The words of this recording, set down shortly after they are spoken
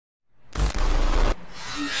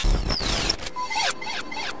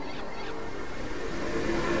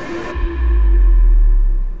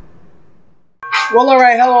Well,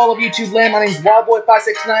 alright, hello all of YouTube land. My name is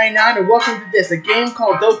Wildboy5699, and welcome to this, a game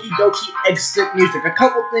called Doki Exit Music. A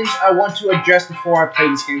couple things I want to address before I play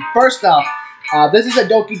this game. First off, this is a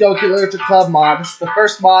Doki Literature Club mod. This is the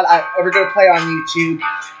first mod I'm ever going to play on YouTube.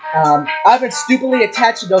 I've been stupidly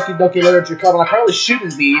attached to Doki Literature Club, and I probably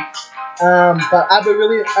shouldn't be. But I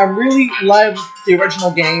really love the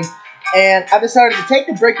original game. And I decided to take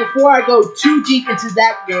a break before I go too deep into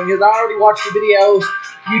that game, because I already watched the videos,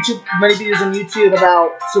 many videos on YouTube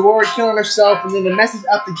about Sayori killing herself, and then it messes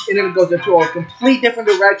up, and then it goes into a complete different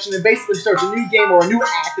direction, and basically starts a new game or a new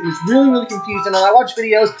act, and it's really confusing. And I watch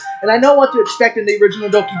videos, and I know what to expect in the original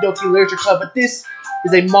Doki Literature Club, but this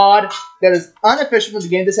is a mod that is unofficial for the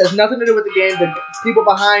game. This has nothing to do with the game. The people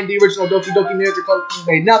behind the original Doki Literature Club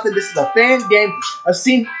made nothing. This is a fan game. I've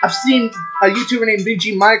seen a YouTuber named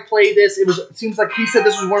BG Mike play this. It seems like he said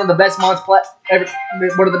this was one of the best mods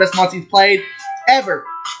he's played ever.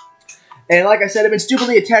 And like I said, I've been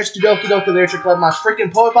stupidly attached to Doki Literature Club. My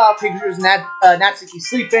freaking profile picture is Natsuki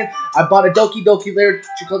sleeping. I bought a Doki Literature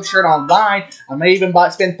Club shirt online. I may even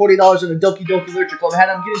spend $40 on a Doki Literature Club hat.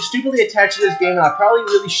 I'm getting stupidly attached to this game, and I probably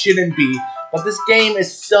really shouldn't be. But this game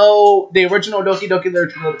is the original Doki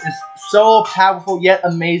Literature Club is so powerful yet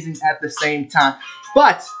amazing at the same time.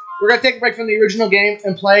 But we're going to take a break from the original game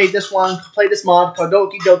and play this mod called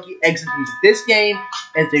Doki Exit Music. This game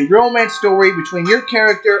is a romance story between your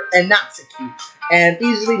character and Natsuki. And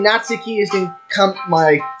easily, Natsuki has become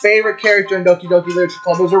my favorite character in Doki Literature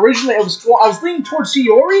Club. I was leaning towards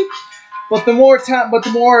Sayori, but the more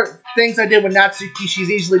things I did with Natsuki,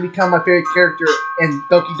 she's easily become my favorite character in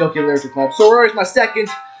Doki Literature Club. Sayori's my second,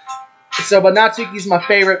 but Natsuki's my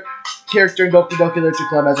favorite character in Doki Literature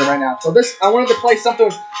Club as of right now. So I wanted to play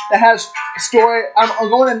something that has a story. I'm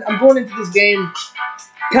going into this game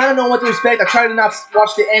kind of knowing what to expect. I try to not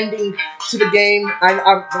watch the ending to the game. I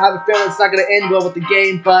have a feeling it's not going to end well with the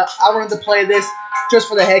game, but I wanted to play this just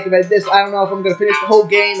for the heck of it. I don't know if I'm going to finish the whole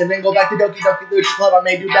game and then go back to Doki Literature Club. I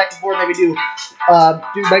may do back and forth. Maybe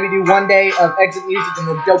do one day of Exit Music and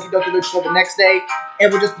then Doki Literature Club the next day.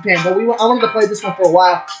 It would just depend. But I wanted to play this one for a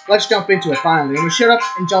while. Let's jump into it finally. I'm going to shut up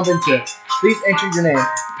and jump into it. Please enter your name.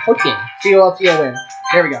 Colton. C-O-L-T-O-N.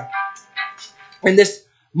 There we go. And this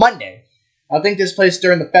Monday, I think this plays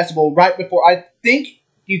during the festival right before. I think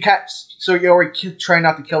you catch Sayori trying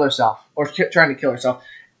not to kill herself or trying to kill herself.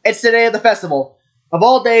 It's the day of the festival. Of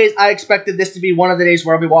all days, I expected this to be one of the days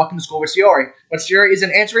where I'll be walking to school with Sayori. But Sayori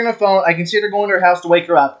isn't answering her phone. I consider going to her house to wake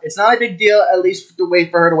her up. It's not a big deal, at least to wait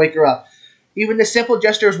for her to wake her up. Even the simple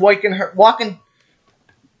gesture of walking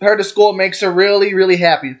her to school makes her really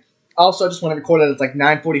happy. Also, I just want to record that it's like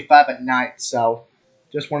 9:45 at night, so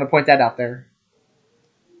just want to point that out there.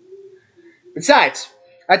 Besides,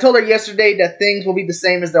 I told her yesterday that things will be the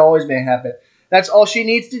same as they always may have been. That's all she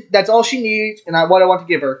needs, and what I want to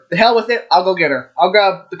give her. The hell with it, I'll go get her. I'll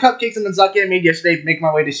grab the cupcakes and the sake I made yesterday to make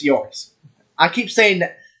my way to Sayori's. I keep saying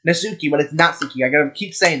Natsuki, but it's Natsuki. I gotta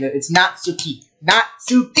keep saying that. It's Natsuki.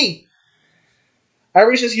 Natsuki! I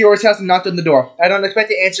reached Sayori's house and knocked on the door. I don't expect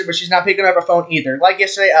to answer, but she's not picking up her phone either. Like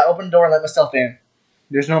yesterday, I opened the door and let myself in.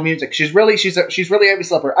 There's no music. She's really heavy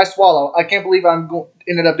slipper. I swallow. I can't believe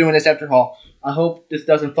ended up doing this after all. I hope this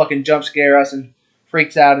doesn't fucking jump scare us and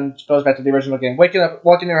freaks out and goes back to the original game. Walking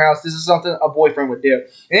to her house, this is something a boyfriend would do.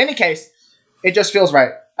 In any case, it just feels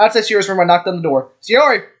right. Outside Sayori's room, I knocked on the door.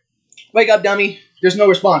 Sayori! Wake up, dummy. There's no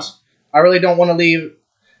response. I really don't want to leave.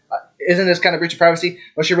 Isn't this kind of breach of privacy?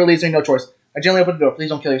 But she really leaves me no choice. I gently open the door. Please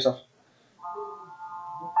don't kill yourself.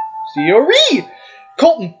 Sayori!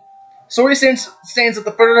 Colton! Sayori stands at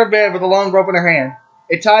the foot of her bed with a long rope in her hand.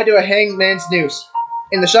 It tied to a hangman's noose.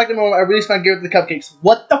 In the shocking moment, I released my gear with the cupcakes.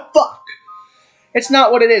 What the fuck? It's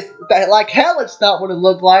not what it is. Like hell, it's not what it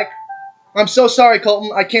looked like. I'm so sorry,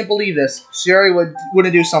 Colton. I can't believe this. Sayori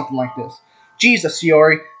wouldn't do something like this. Jesus,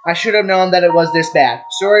 Sayori. I should have known that it was this bad.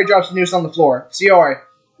 Sayori drops the noose on the floor. Sayori,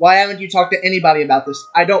 why haven't you talked to anybody about this?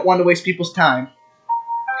 I don't want to waste people's time.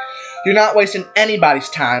 You're not wasting anybody's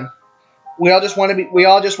time. We all just want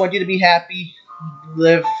you to be happy,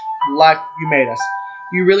 live life you made us.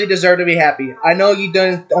 You really deserve to be happy. I know you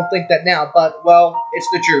don't think that now, but, well, it's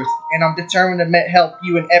the truth. And I'm determined to help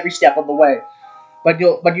you in every step of the way. But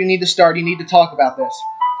you need to start. You need to talk about this.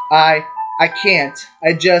 I can't.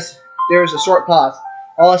 There is a short pause.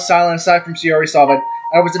 All is silent aside from Sayori Solvent.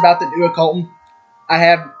 I was about to do it, Colton. I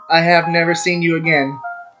have never seen you again.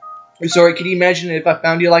 I'm sorry, can you imagine if I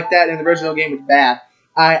found you like that in the original game? It's bad.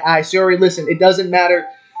 Sayori, listen, it doesn't matter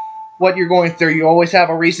what you're going through. You always have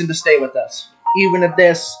a reason to stay with us. Even if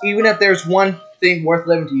there's one thing worth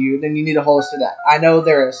living to you, then you need to hold us to that. I know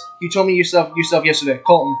there is. You told me yourself yesterday.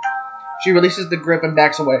 Colton. She releases the grip and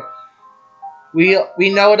backs away. We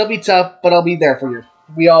know it'll be tough, but I'll be there for you.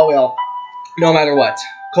 We all will, no matter what.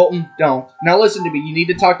 Colton, don't. Now listen to me. You need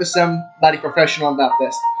to talk to somebody professional about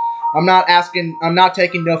this. I'm not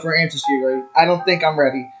taking no for answers, Sayori. I don't think I'm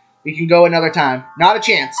ready. We can go another time. Not a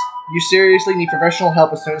chance. You seriously need professional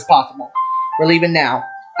help as soon as possible. We're leaving now.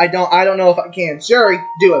 I don't know if I can. Sayori,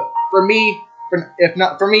 do it. If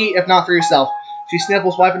not for yourself. She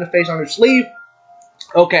sniffles, wiping the face on her sleeve.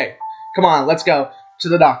 Okay. Come on, let's go to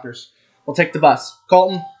the doctor's. We'll take the bus.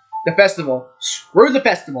 Colton, the festival. Screw the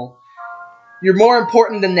festival. You're more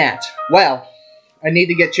important than that. Well, I need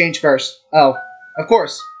to get changed first. Oh, of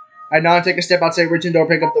course. I nod and take a step outside, reach in the door,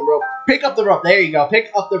 pick up the rope. Pick up the rope. There you go.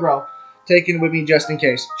 Pick up the rope. Taking it with me just in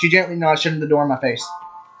case. She gently nods, shutting the door in my face.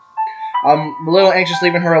 I'm a little anxious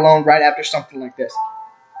leaving her alone right after something like this.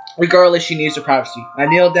 Regardless, she needs her privacy. I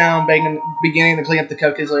kneel down, beginning to clean up the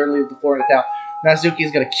cupcakes, literally with the floor and the towel. Natsuki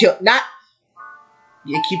is gonna kill.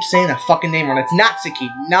 You keep saying that fucking name wrong. It's Natsuki.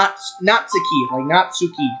 Natsuki. Like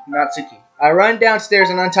Natsuki. Natsuki. I run downstairs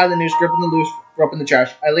and untie the noose, gripping the loose rope in the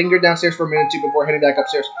trash. I linger downstairs for a minute or two before heading back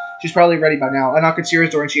upstairs. She's probably ready by now. I knock at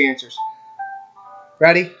Sayori's door and she answers.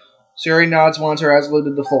 Ready? Sayori nods once, her eyes glued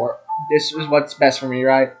to the floor. This is what's best for me,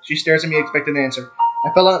 right? She stares at me, expecting an answer.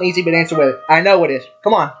 I feel uneasy, but answer with it. I know it is.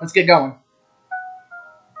 Come on, let's get going.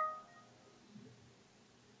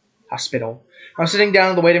 Hospital. I'm sitting down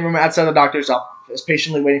in the waiting room outside the doctor's office,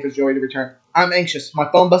 patiently waiting for Sayori to return. I'm anxious.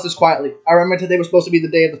 My phone buzzes quietly. I remember today was supposed to be the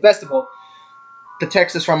day of the festival. The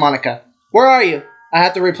text is from Monica. Where are you? I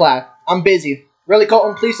have to reply. I'm busy. Really,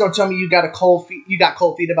 Colton? Please don't tell me you got cold feet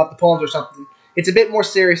about the poems or something. It's a bit more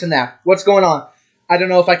serious than that. What's going on? I don't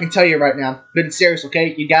know if I can tell you right now, but it's serious,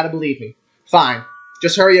 okay? You gotta believe me. Fine.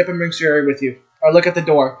 Just hurry up and bring Sayori with you. I look at the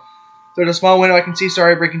door. Through the small window, I can see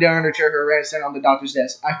Sayori breaking down in her chair, her hand sitting on the doctor's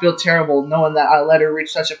desk. I feel terrible knowing that I let her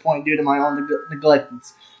reach such a point due to my own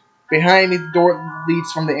negligence. Behind me, the door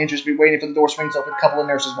leads from the entrance, waiting for the door swings open. A couple of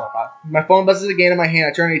nurses walk by. My phone buzzes again in my hand.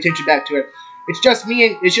 I turn the attention back to it. It's just me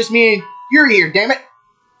and you're here, damn it.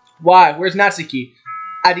 Why? Where's Natsuki?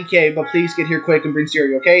 IDK, but please get here quick and bring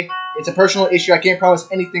Sayori, okay? It's a personal issue. I can't promise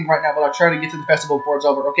anything right now, but I'll try to get to the festival before it's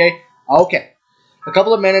over, okay? Okay. A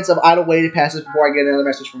couple of minutes of idle waiting passes before I get another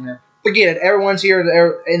message from her. Forget it. Everyone's here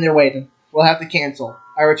and they're waiting. We'll have to cancel.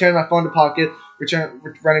 I return my phone to pocket,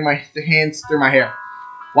 running my hands through my hair.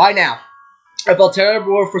 Why now? I felt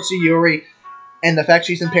terrible for Sayori and the fact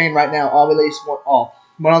she's in pain right now, all.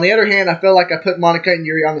 But on the other hand, I feel like I put Monica and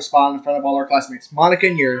Yuri on the spot in front of all our classmates. Monica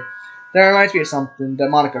and Yuri. That reminds me of something that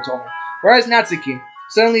Monica told me. Where is Natsuki?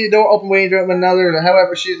 Suddenly the door opened waiting for another,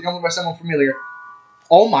 however, she is accompanied by someone familiar.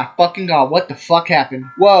 Oh my fucking god, what the fuck happened?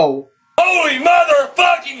 Whoa. Holy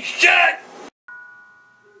motherfucking shit!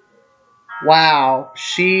 Wow,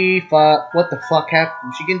 what the fuck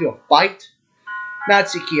happened? She get into a fight?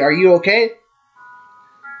 Natsuki, are you okay?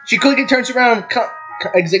 She quickly turns around,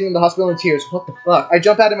 exiting the hospital in tears. What the fuck? I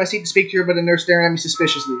jump out of my seat to speak to her, but the nurse staring at me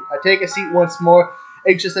suspiciously. I take a seat once more,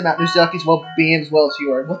 anxious about Natsuki's well-being as well as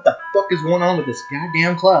you are. What the fuck is going on with this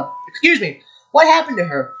goddamn club? Excuse me, what happened to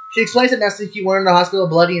her? She explains that Natsuki went in the hospital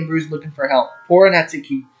bloody and bruised looking for help. Poor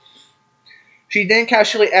Natsuki. She then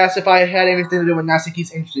casually asked if I had anything to do with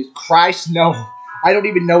Natsuki's injuries. Christ, no. I don't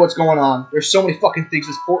even know what's going on. There's so many fucking things.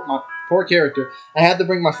 My poor character. I had to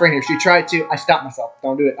bring my friend here. She tried to. I stopped myself.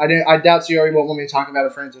 Don't do it. I doubt Sayori won't want me to talk about her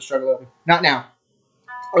friends and struggle over. Not now.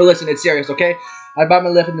 Or listen, it's serious, okay? I bite my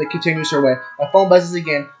lip and it continues her way. My phone buzzes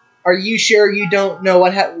again. Are you sure you don't know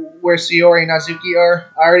where Sayori and Natsuki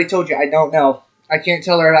are? I already told you. I don't know. I can't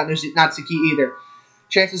tell her about Natsuki either.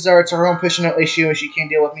 Chances are it's her own personal issue and she can't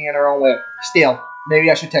deal with me in her own way. Still,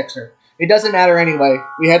 maybe I should text her. It doesn't matter anyway.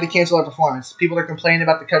 We had to cancel our performance. People are complaining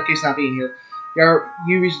about the cupcakes not being here.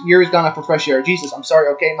 Yuri's gone out for fresh air. Jesus, I'm sorry,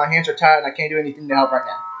 okay? My hands are tied and I can't do anything to help right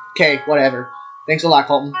now. Okay, whatever. Thanks a lot,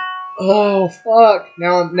 Colton. Oh, fuck.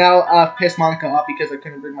 Now I've pissed Monica off because I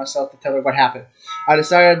couldn't bring myself to tell her what happened. I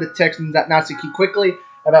decided to text Natsuki quickly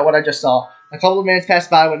about what I just saw. A couple of minutes pass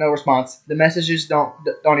by with no response. The messages don't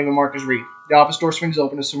even mark as read. The office door swings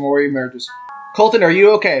open as Sayori emerges. Colton, are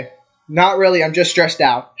you okay? Not really, I'm just stressed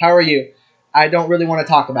out. How are you? I don't really want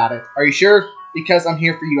to talk about it. Are you sure? Because I'm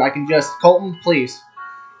here for you. I can just... Colton, please.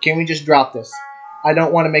 Can we just drop this? I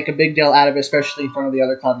don't want to make a big deal out of it, especially in front of the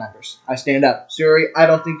other club members. I stand up. Sayori, I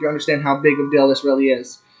don't think you understand how big of a deal this really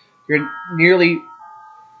is. You nearly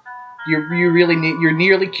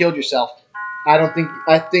killed yourself.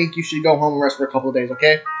 I think you should go home and rest for a couple of days,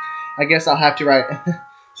 okay? I guess I'll have to write.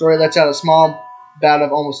 Sayori lets out a small bout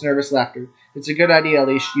of almost nervous laughter. It's a good idea,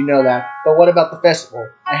 Alice, you know that. But what about the festival?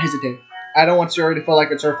 I hesitate. I don't want Sayori to feel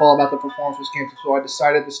like it's her fault about the performance was canceled, so I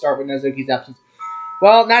decided to start with Natsuki's absence.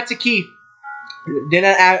 Well, Natsuki,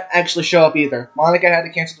 Didn't actually show up either. Monica had to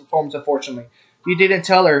cancel the performance, unfortunately. You didn't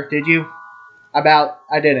tell her, did you?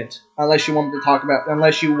 I didn't. Unless you want her to talk about it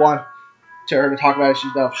herself,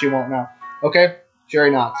 she won't know. Okay?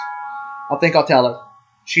 Sherry nods. I'll tell her.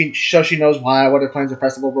 She knows why, what her plans of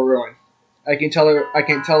festival were ruined. I can tell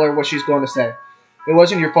her what she's going to say. It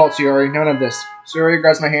wasn't your fault, Sayori. None of this. Sayori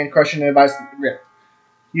grabs my hand, crushing the advice grip.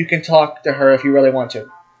 You can talk to her if you really want to.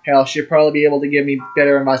 Hell, she'll probably be able to give me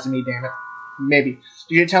better advice than me, damn it. Maybe.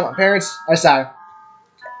 Did you tell my parents? I sigh.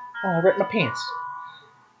 Oh, I ripped my pants.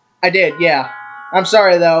 I did, yeah. I'm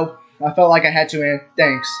sorry, though. I felt like I had to, and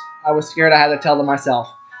thanks. I was scared I had to tell them myself.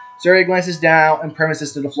 Sayori glances down and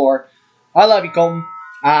premises to the floor. I love you, Colton.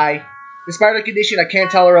 Despite her condition, I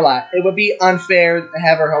can't tell her a lot. It would be unfair to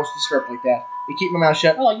have her host the script like that. You keep my mouth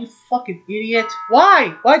shut. Oh, you fucking idiot.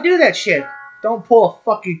 Why? Why do that shit? Don't pull a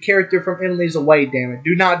fucking character from Emily's away, damn it.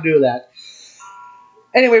 Do not do that.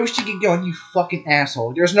 Anyway, we should get going, you fucking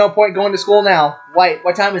asshole. There's no point going to school now.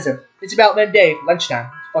 What time is it? It's about midday, lunchtime.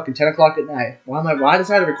 It's fucking 10 o'clock at night. Why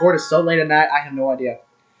decided to record it so late at night? I have no idea.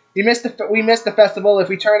 We missed the festival. If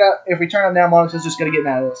we turn up now, Monica's just gonna get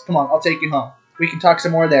mad at us. Come on, I'll take you home. We can talk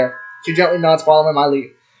some more there. She gently nods, following my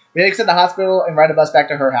lead. We exit the hospital and ride a bus back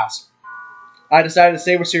to her house. I decided to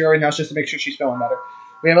stay with Sayori house just to make sure she's feeling better.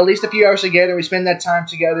 We have at least a few hours together. We spend that time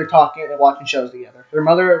together talking and watching shows together. Her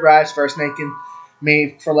mother arrives first, thanking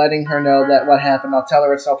me for letting her know that what happened. I'll tell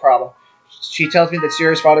her it's no problem. She tells me that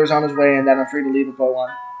Sayori's father is on his way and that I'm free to leave if I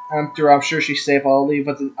want. I'm sure she's safe. I'll leave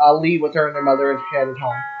with her and her mother and headed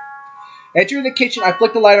home. Entering the kitchen, I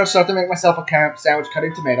flick the light on something to make myself a sandwich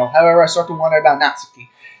cutting tomato. However, I start to wonder about Natsuki.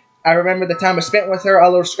 I remember the time I spent with her, a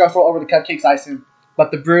little scuffle over the cupcakes icing,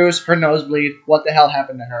 but the bruise, her nosebleed, what the hell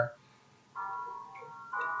happened to her?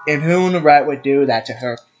 And who in the right would do that to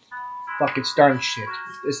her? Fucking starting shit.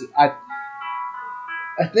 I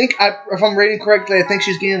think, if I'm reading correctly, I think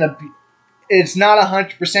she's getting it's not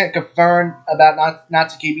 100% confirmed about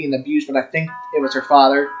Natsuki being abused, but I think it was her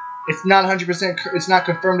father. It's not 100%, it's not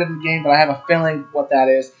confirmed in the game, but I have a feeling what that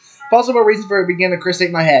is. Possible reasons for it began to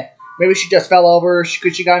crissate my head. Maybe she just fell over,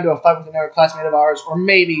 she got into a fight with another classmate of ours, or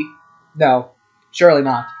maybe, no, surely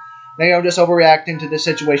not. Maybe I'm just overreacting to this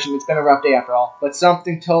situation. It's been a rough day after all. But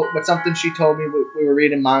something she told me we were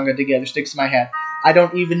reading manga together sticks in my head. I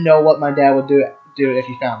don't even know what my dad would do if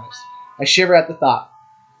he found this. I shiver at the thought.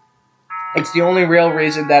 It's the only real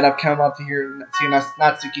reason that I've come up to here seeing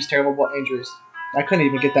Natsuki's terrible injuries. I couldn't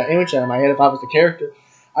even get that image out of my head if I was the character.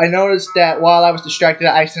 I noticed that while I was distracted,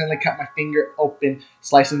 I accidentally cut my finger open,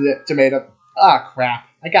 slicing the tomato. Ah, crap.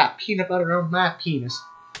 I got peanut butter on my penis.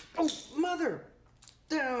 Oh, mother!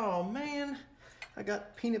 Oh, man. I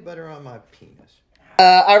got peanut butter on my penis.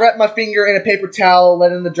 I wrapped my finger in a paper towel,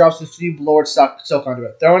 letting the drops of few blood soak onto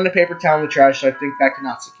it. Throwing the paper towel in the trash, so I think back to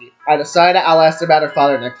Natsuki. I decided I'll ask about her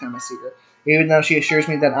father next time I see her. Even if she assures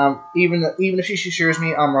me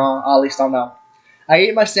I'm wrong, at least I'll know. I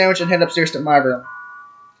ate my sandwich and head upstairs to my room.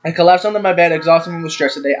 I collapsed onto my bed, exhausted from the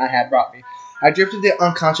stress the day I had brought me. I drifted into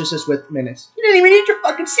unconsciousness with minutes. You didn't even eat your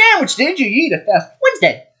fucking sandwich, did you? You eat it fast.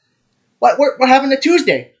 Wednesday. What happened to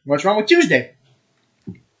Tuesday? What's wrong with Tuesday?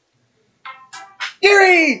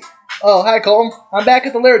 Yuri! Oh, hi, Colton. I'm back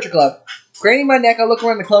at the literature club. Craning my neck, I look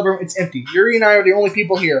around the club room. It's empty. Yuri and I are the only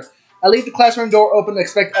people here. I leave the classroom door open and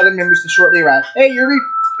expect other members to shortly arrive. Hey, Yuri!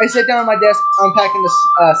 I sit down at my desk, unpacking the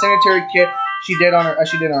sanitary kit she did on her.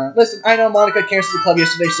 Listen, I know Monica canceled the club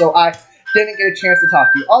yesterday, so I didn't get a chance to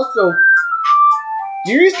talk to you. Also,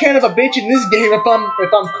 Yuri's kind of a bitch in this game, if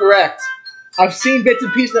I'm correct. I've seen bits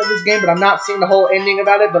and pieces of this game, but I'm not seeing the whole ending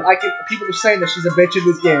about it. But people are saying that she's a bitch in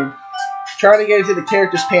this game, trying to get into the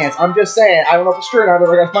character's pants. I'm just saying. I don't know if it's true or not, but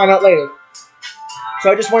we're gonna find out later.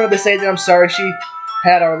 So I just wanted to say that I'm sorry she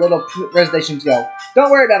had our little presentations go.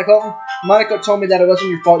 Don't worry about it, Colton. Monica told me that it wasn't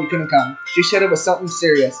your fault you couldn't come. She said it was something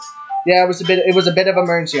serious. Yeah, it was a bit of an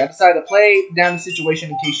emergency. I decided to play down the situation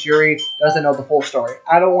in case Yuri doesn't know the full story.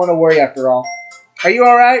 I don't want to worry after all. Are you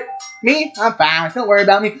alright? Me? I'm fine. Don't worry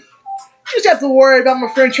about me. You just have to worry about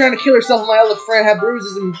my friend trying to kill herself and my other friend had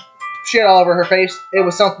bruises and shit all over her face. It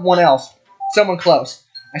was someone else. Someone close.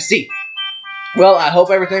 I see. Well, I hope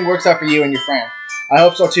everything works out for you and your friend. I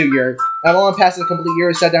hope so too, Yuri. I'm only past the complete.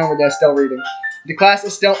 Yuri sat down at her desk, still reading. The class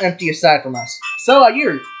is still empty aside from us. So,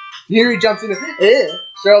 Yuri. Yuri jumps in.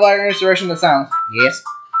 Startled by her inspiration in the silence. Yes.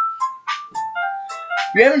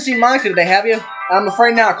 You haven't seen Monica today, have you? I'm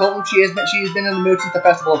afraid not, Colton. She has been in the mood since the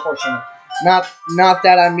festival, unfortunately. Not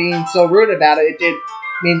that I'm being so rude about it. It did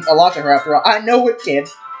mean a lot to her after all. I know it did.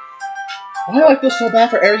 Why do I feel so bad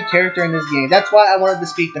for every character in this game? That's why I wanted to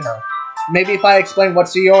speak to her. Maybe if I explained why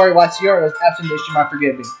Sayori was absent, she might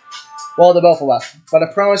forgive me. Well, the both of us. But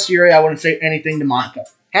I promised Yuri I wouldn't say anything to Monica.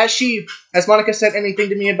 Has Monica said anything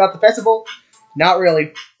to me about the festival? Not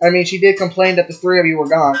really. I mean, she did complain that the three of you were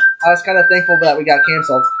gone. I was kind of thankful that we got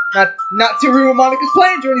canceled. Not to ruin Monica's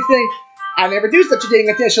plans or anything. I never do such a thing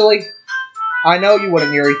initially. I know you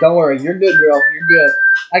wouldn't, Yuri. Don't worry. You're good, girl. You're good.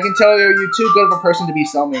 I can tell you're too good of a person to be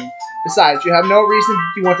so mean. Besides, you have no reason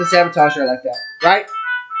you want to sabotage her like that, right?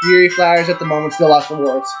 Yuri flatters at the moment, still lost for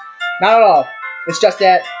words. Not at all. It's just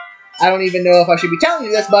that I don't even know if I should be telling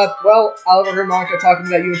you this, but, well, I overheard Monica talking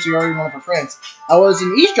about you and Sayori, one of her friends. I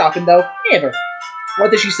wasn't eavesdropping, though. Never. What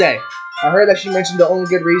did she say? I heard that she mentioned the only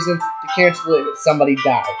good reason to cancel it is somebody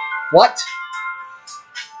died. What?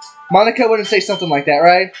 Monica wouldn't say something like that,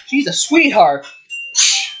 right? She's a sweetheart.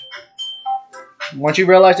 Once you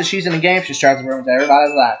realize that she's in the game, she starts to ruin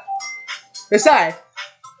everybody's life. Besides,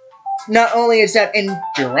 not only is that indurate,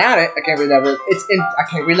 I can't read that word. I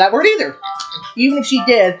can't read that word either. Even if she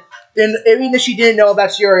did, then even if she didn't know about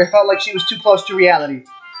Sayori, I felt like she was too close to reality.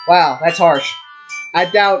 Wow, that's harsh. I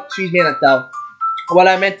doubt she's meant it though. What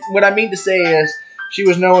I mean to say is, she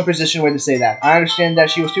was no one position way to say that. I understand that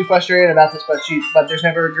she was too frustrated about this, but there's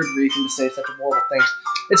never a good reason to say such horrible things.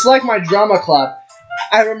 It's like my drama club.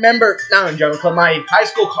 I remember, not in drama club, my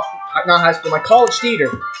my college theater.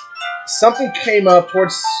 Something came up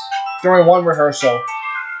during one rehearsal.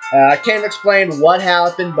 I can't explain what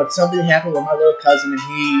happened, but something happened with my little cousin, and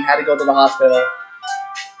he had to go to the hospital.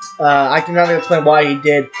 I cannot explain why he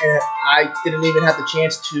did, and I didn't even have the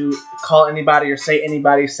chance to call anybody or say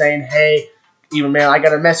anybody saying, hey, even man, I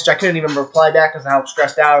got a message. I couldn't even reply back because of how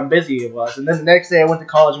stressed out and busy it was. And then the next day I went to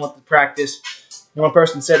college and went to practice. One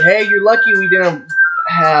person said, hey, you're lucky we didn't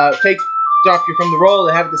drop you from the role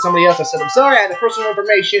and have it to somebody else. I said, I'm sorry, I had the personal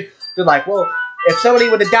information. They're like, well, if somebody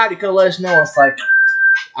would have died, you could have let us know. It's like,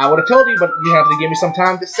 I would have told you, but you have to give me some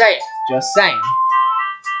time to say it. Just saying.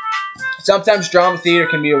 Sometimes drama theater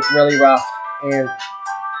can be really rough. And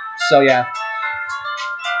so, yeah.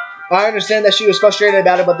 I understand that she was frustrated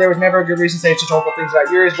about it, but there was never a good reason to say such horrible things about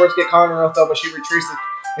Yuri's words get caught in her mouth, though, but she retreats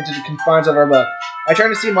into the confines of her book. I turn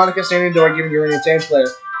to see Monica standing in the door giving Yuri an insane flare.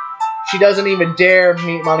 She doesn't even dare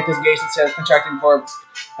meet Monica's gaze instead of contracting before.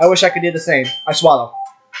 I wish I could do the same. I swallow.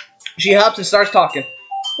 She hops and starts talking.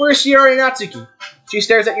 Where's Sayori And Natsuki? She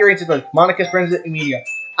stares at Yuri instantly. Monica springs it immediately.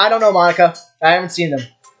 I don't know, Monica. I haven't seen them.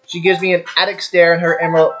 She gives me an addict stare and her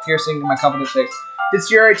emerald piercing my confident face. Did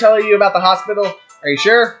Sayori tell you about the hospital? Are you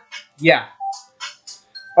sure? Yeah.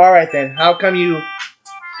 Alright then. How come you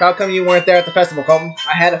weren't there at the festival, Colton?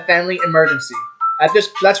 I had a family emergency.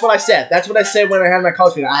 That's what I said. That's what I said when I had my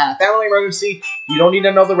college meeting. I had a family emergency. You don't need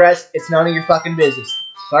to know the rest. It's none of your fucking business.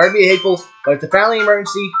 Sorry to be hateful, but it's a family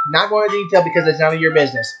emergency. Not going into detail because it's none of your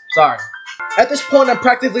business. Sorry. At this point, I'm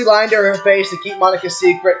practically lying to her face to keep Monica's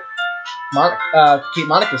secret.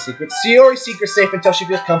 Sayori's secret safe until she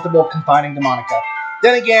feels comfortable confiding to Monica.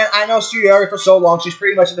 Then again, I know Sayori for so long. She's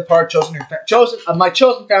pretty much the part of my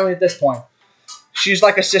chosen family at this point. She's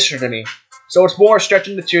like a sister to me. So it's more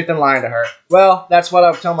stretching the truth than lying to her. Well, that's what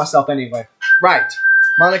I would tell myself anyway. Right.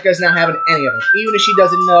 Monica's not having any of it. Even if she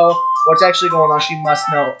doesn't know what's actually going on, she must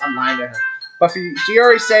know I'm lying to her. But for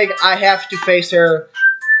Sayori's sake, I have to face for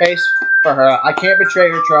her. I can't betray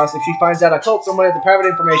her trust. If she finds out I told someone the private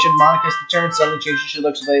information, Monica's determined suddenly changes. She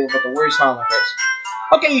looks available with a worried smile on her face.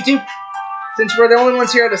 Okay, you two. Since we're the only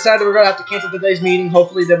ones here, I decided we're going to have to cancel today's meeting.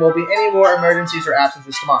 Hopefully there won't be any more emergencies or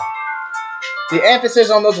absences tomorrow. The emphasis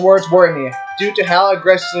on those words worried me, due to how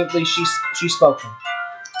aggressively she spoke them.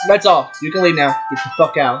 That's all. You can leave now. Get the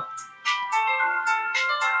fuck out.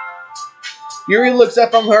 Yuri looks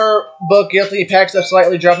up from her book, guiltily packs up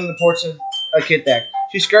slightly, dropping the porch of a kit bag.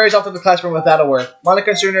 She scurries off to the classroom without a word.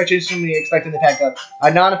 Monica turned her attention to me, expecting to pack up. I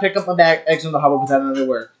nod and pick up my bag, exit the hallway without another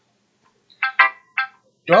word.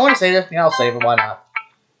 Do I want to say this? Yeah, I'll save it. Why not?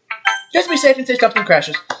 Just be safe in case something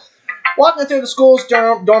crashes. Walking through the school's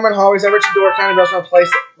dormant hallways, I reach the door, counting bells, and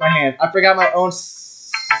place my hand. I forgot my own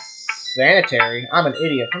sanitary. I'm an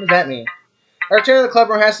idiot. What does that mean? I return to the club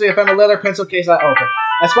room hastily. I found a leather pencil case I opened.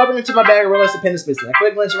 I swept it into my bag and realized the pen is missing. I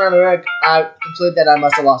quick glance around the room. I concluded that I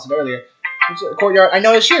must have lost it earlier. Into the courtyard, I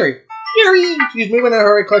noticed Yuri. Yuri! She's moving in a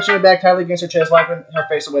hurry, clutching her bag tightly against her chest, wiping her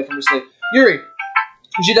face away from her sleep. Yuri!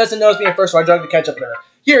 She doesn't notice me at first, so I jog to catch up with her.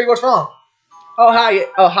 Yuri, what's wrong? Oh, hi.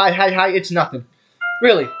 Oh, hi. It's nothing.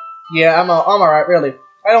 Really? Yeah, I'm alright, really.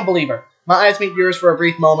 I don't believe her. My eyes meet yours for a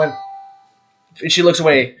brief moment, and she looks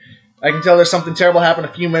away. I can tell there's something terrible happened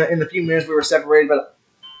in the few minutes we were separated, but...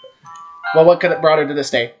 Well, what could have brought her to this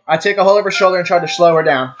state? I take a hold of her shoulder and try to slow her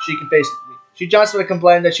down. She can face me. She jumps with a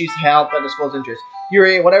complaint that she's helped at the school's interest.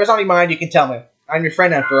 Yuri, whatever's on your mind, you can tell me. I'm your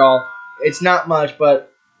friend after all. It's not much,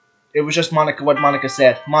 but it was just what Monica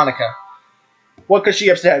said. Monica. What could she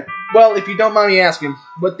have said? Well, if you don't mind me asking,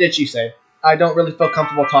 what did she say? I don't really feel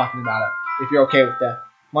comfortable talking about it, if you're okay with that.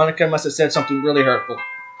 Monica must have said something really hurtful.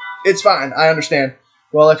 It's fine, I understand.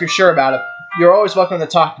 Well, if you're sure about it, you're always welcome to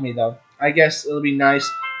talk to me, though. I guess it'll be nice.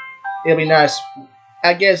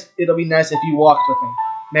 I guess it'll be nice if you walked with me.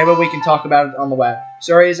 Maybe we can talk about it on the way.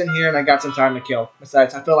 Sayori isn't here and I got some time to kill.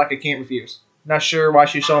 Besides, I feel like I can't refuse. Not sure why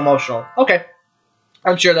she's so emotional. Okay.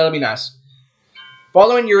 I'm sure that'll be nice.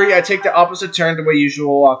 Following Yuri, I take the opposite turn to my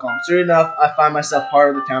usual walk home. Soon enough, I find myself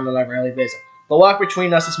part of the town that I rarely visit. The walk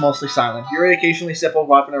between us is mostly silent. Yuri occasionally sips a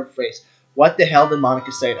wiping her face. What the hell did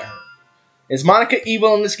Monica say to her? Is Monica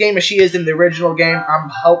evil in this game as she is in the original game? I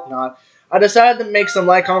hope not. I decided to make some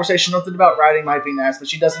light conversation. Nothing about writing might be nice, but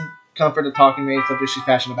she doesn't comfort to talking to me, something she's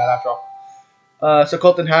passionate about after all. So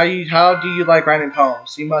Colton, how do you like writing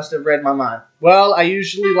poems? You must have read my mind. Well, I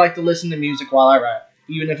usually like to listen to music while I write,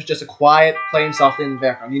 even if it's just a quiet, playing softly in the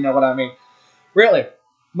background. You know what I mean? Really,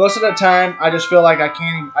 most of the time, I just feel like I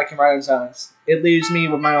can write in silence. It leaves me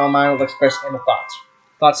with my own mind to express inner thoughts.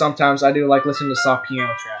 Thoughts sometimes I do like listening to soft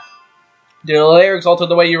piano track. Do the lyrics alter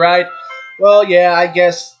the way you write? Well, yeah, I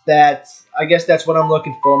guess that's what I'm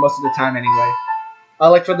looking for most of the time anyway. I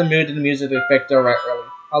like for the mood and the music to affect the write early.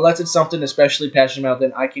 Unless it's something especially passionate about,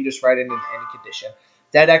 then I can just write it in any condition.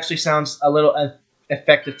 That actually sounds a little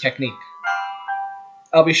effective technique.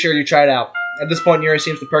 I'll be sure you try it out. At this point, Yuri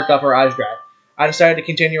seems to perk up, her eyes dry. I decided to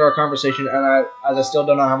continue our conversation, as I still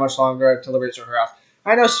don't know how much longer until it reaches her house.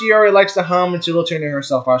 I know Sayori likes to hum and to little tune to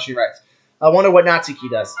herself while she writes. I wonder what Natsuki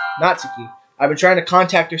does. Natsuki. I've been trying to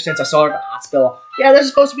contact her since I saw her at the hospital. Yeah, this is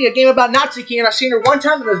supposed to be a game about Natsuki, and I've seen her one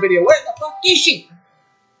time in this video. Where the fuck is she?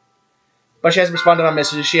 But she hasn't responded to my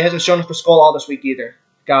messages. She hasn't shown up for school all this week either.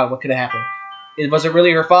 God, what could have happened? Was it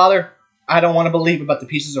really her father? I don't want to believe it, but the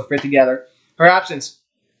pieces are fit together. Her absence,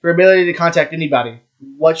 her ability to contact anybody,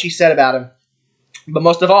 what she said about him. But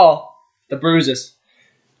most of all, the bruises.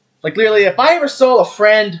 Like, literally, if I ever saw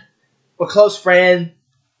a close friend,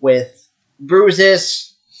 with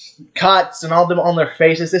bruises, cuts, and all them on their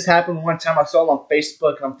faces, this happened one time. I saw it on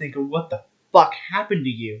Facebook, and I'm thinking, what the fuck happened to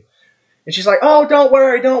you? And she's like, oh, don't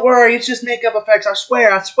worry, it's just makeup effects, I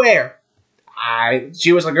swear.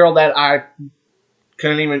 She was a girl that I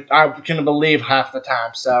couldn't believe half the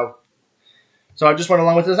time, so I just went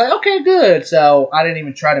along with it. I was like, okay, good. So I didn't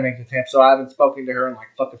even try to make the attempt, so I haven't spoken to her in like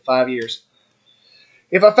fucking 5 years.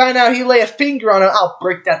 If I find out he lay a finger on her, I'll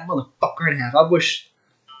break that motherfucker in half. I wish.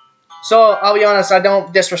 So, I'll be honest, I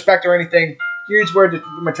don't disrespect or anything. Here's where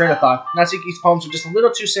my train of thought. Natsuki's poems are just a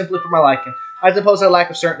little too simply for my liking. I suppose I lack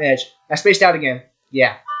a certain edge. I spaced out again.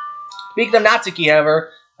 Yeah. Speaking of Natsuki,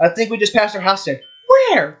 however, I think we just passed her house in.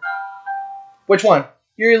 Where? Which one?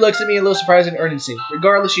 Yuri looks at me a little surprised and urgency.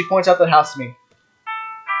 Regardless, she points out the house to me.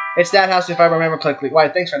 It's that house if I remember correctly. Why,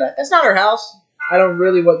 thanks for that. That's not her house. I don't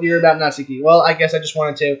really want to hear about Natsuki. Well, I guess I just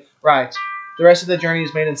wanted to. Right. The rest of the journey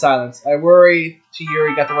is made in silence. I worry to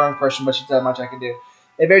Yuri got the wrong person, but she's not much I can do.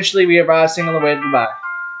 Eventually, we arrive, singing away goodbye.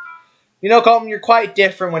 You know, Colton, you're quite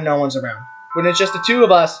different when no one's around. When it's just the two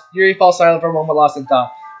of us, Yuri falls silent for a moment, lost in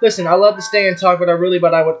thought. Listen, I love to stay and talk, but I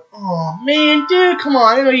would... Oh, man, dude, come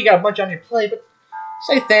on. I know you got a bunch on your plate, but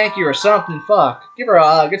say thank you or something. Fuck. Give her a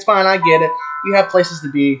hug. It's fine, I get it. You have places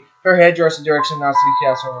to be. Her head draws the direction Natsuki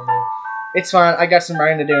has her removed. It's fine, I got some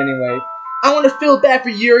writing to do anyway. I want to feel bad for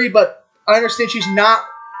Yuri, but I understand she's not...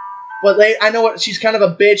 But I know she's kind of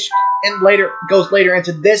a bitch, and goes later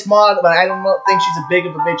into this mod, but I don't think she's a big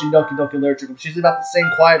of a bitch in Doki Doki Literature. She's about the same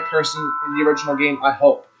quiet person in the original game, I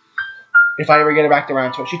hope. If I ever get her back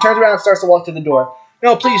around to it. She turns around and starts to walk to the door.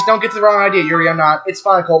 No, please, don't get the wrong idea, Yuri, I'm not. It's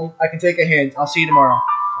fine, Colton. I can take a hint. I'll see you tomorrow.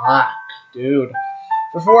 Fuck, dude.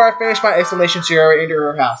 Before I finish my explanation, Sayori entered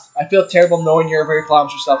her house. I feel terrible knowing Yuri very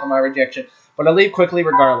calms herself on my rejection, but I leave quickly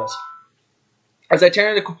regardless. As I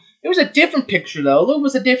turn to the... It was a different picture, though. It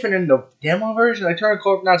was a different in the demo version. I turn a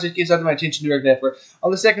corp Natsuki to my attention direct effort.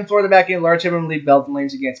 On the second floor of the back end, large heavily belt and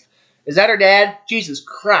leans against. Is that her dad? Jesus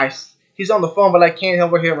Christ. He's on the phone, but I can't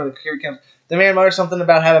overhear when here he comes. The man mutters something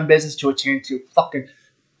about having business to attend to. Fucking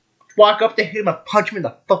walk up to him and punch him in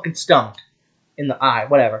the fucking stomach. In the eye.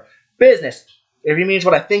 Whatever. Business. If he means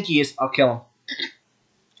what I think he is, I'll kill him.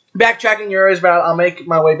 Backtracking Yuri's route, I'll make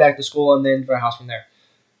my way back to school and then to our house from there.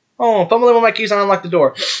 Oh, fumbling with my keys, I unlock the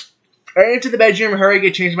door. I enter the bedroom, hurry,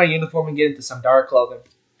 get changed my uniform, and get into some dark clothing.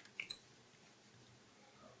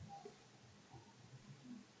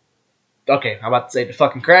 Okay, I'm about to say the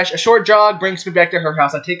fucking crash. A short jog brings me back to her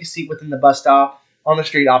house. I take a seat within the bus stop on the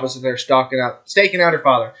street opposite her, staking out her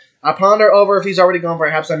father. I ponder over if he's already gone,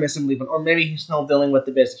 perhaps I miss him leaving, or maybe he's still dealing with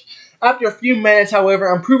the business. After a few minutes,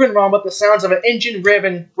 however, I'm proven wrong, but the sounds of an engine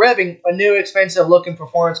revving a new expensive-looking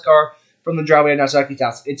performance car from the driveway of Natsuki's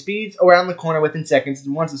house. It speeds around the corner within seconds,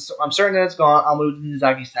 and once I'm certain that it's gone, I'll move to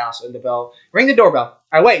Natsuki's house and ring the doorbell.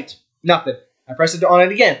 I wait. Nothing. I press it on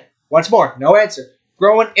it again. Once more. No answer.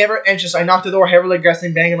 Growing ever anxious, I knock the door heavily,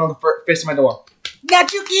 aggressively banging on the fist of my door.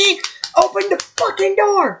 Natsuki! Open the fucking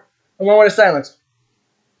door! A moment of silence.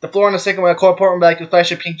 The floor in the second with a cold apartment back with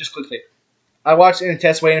flash of pink just quickly. I watched in a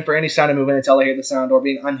test, waiting for any sound of movement until I hear the sound door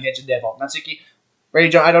being unhinged and deadbolt. Natsuki, ready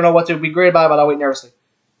to jump. I don't know what to be great about, but I'll wait nervously.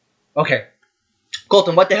 Okay.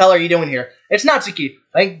 Colton, what the hell are you doing here? It's Natsuki.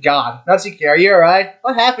 Thank God. Natsuki, are you alright?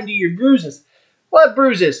 What happened to your bruises? What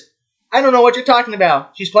bruises? I don't know what you're talking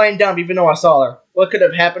about. She's playing dumb even though I saw her. What could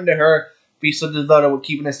have happened to her be so devoted with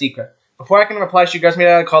keeping a secret? Before I can reply, she grabs me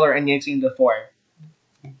out of the collar and yanks me into the foyer.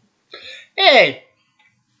 Hey!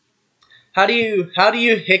 How do you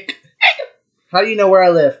know where I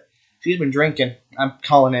live? She's been drinking. I'm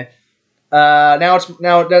calling it. Now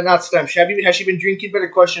it's time. Has she been drinking? Better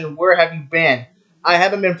question, where have you been? I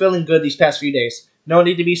haven't been feeling good these past few days. No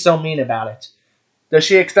need to be so mean about it. Does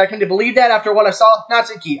she expect me to believe that after what I saw?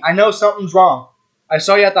 Natsuki, I know something's wrong. I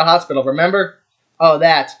saw you at the hospital, remember? Oh,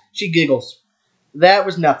 that. She giggles. That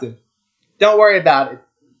was nothing. Don't worry about it.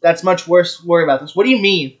 That's much worse. Worry about this. What do you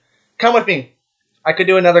mean? Come with me. I could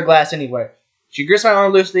do another glass anyway. She grips my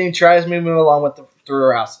arm loosely and tries me to move along through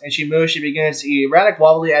her house. And she moves. She begins to eat erratic,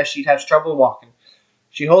 wobbly as she has trouble walking.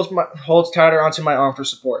 She holds tighter onto my arm for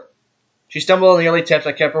support. She stumbled and nearly tipped.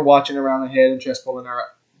 I kept her watching around the head and chest, pulling her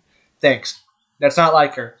up. Thanks. That's not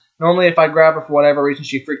like her. Normally, if I grab her for whatever reason,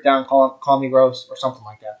 she'd freak out and call me gross or something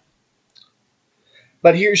like that.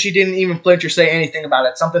 But here she didn't even flinch or say anything about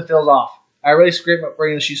it. Something feels off. I really scream at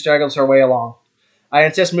her as she straggles her way along. I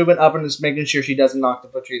insist moving up and just making sure she doesn't knock the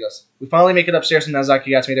between us. We finally make it upstairs and Natsuki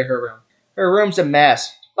gets me to her room. Her room's a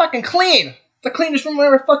mess. Fucking clean! The cleanest room I've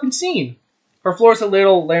ever fucking seen. Her floor's a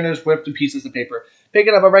little lanterns whipped in pieces of paper.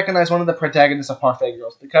 Picking up, I recognize one of the protagonists of Parfait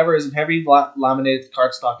Girls. The cover is in heavy laminated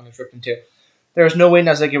cardstock and is ripped in two. There is no way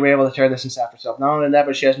Natsuki would be able to tear this and sap herself. Not only that,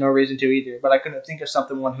 but she has no reason to either. But I couldn't think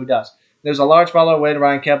of one who does. There's a large bottle of Red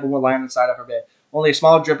Ryan Campbell lying inside of her bed. Only a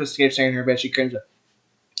small drip escapes staining her bed. She cringes.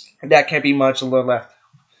 That can't be much, a little left.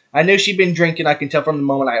 I knew she'd been drinking. I can tell from the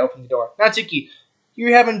moment I opened the door. Natsuki,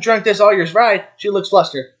 you haven't drunk this all yours, right? She looks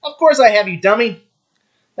flustered. Of course I have, you dummy.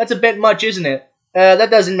 That's a bit much, isn't it?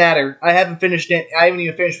 That doesn't matter. I haven't finished it. I haven't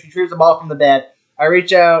even finished. She retrieves the bottle from the bed. I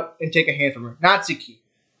reach out and take a hand from her. Natsuki.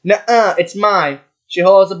 Nuh-uh, it's mine. She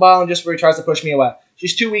holds the bottle and just tries to push me away.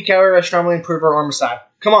 She's too weak, however, I strongly improve her arm aside.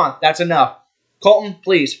 Come on, that's enough. Colton,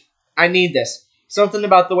 please. I need this. Something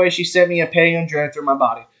about the way she sent me a pain drain through my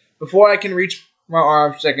body. Before I can reach my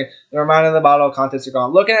arm for a second, the reminder of the bottle of contents are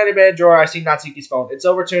gone. Looking at her bed drawer, I see Natsuki's phone. It's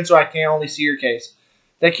overturned so I can only see her case.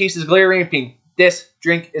 That case is glittery and pink. This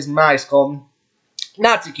drink is mine, Colton.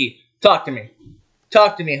 Natsuki, talk to me.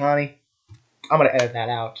 Talk to me, honey. I'm going to edit that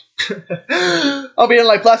out. I'll be in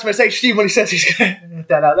like Plasma H. Steve when he says he's going to edit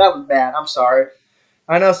that out. That was bad. I'm sorry.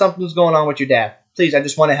 I know something's going on with your dad. Please, I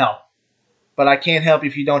just want to help. But I can't help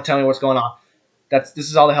if you don't tell me what's going on. This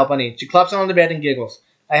is all the help I need. She claps on the bed and giggles.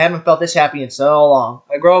 I haven't felt this happy in so long.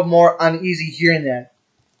 I grow more uneasy hearing that.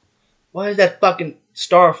 Why is that fucking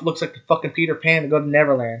star looks like the fucking Peter Pan to go to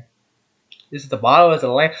Neverland? Is it the bottle? Is it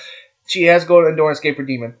the lamp? She has to go to the door and escape her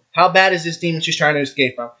demon. How bad is this demon she's trying to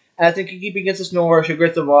escape from? As the key begins to snore, she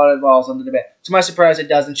grits the bottle and falls under the bed. To my surprise, it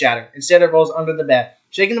doesn't shatter. Instead, it rolls under the bed.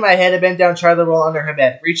 Shaking my head, I bend down, try to roll under her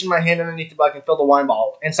bed. Reaching my hand underneath the bucket and fill the wine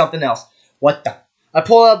bottle. And something else. What the? I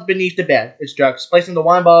pull out beneath the bed. It's drugs. Placing the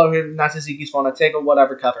wine bottle in Natsuki's phone, I take a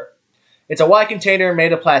whatever cover. It's a white container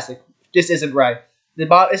made of plastic. This isn't right.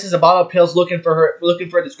 This is a bottle of pills looking for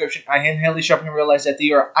a description. I handheld sharpen and realize that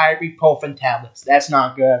they are ibuprofen tablets. That's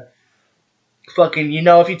not good. Fucking, you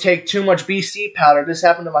know, if you take too much BC powder, this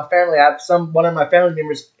happened to my family. One of my family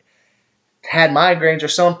members had migraines or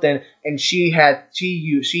something, and she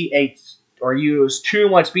ate or used too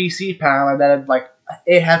much BC powder that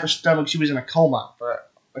it had her stomach. She was in a coma for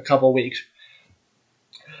a couple of weeks.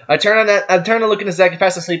 I turn to look in the sack and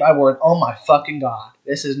fast asleep. I worried, oh my fucking god,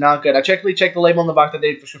 this is not good. I checked the label on the box that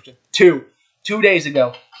they prescription 2 days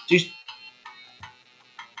ago.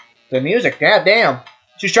 The music, goddamn.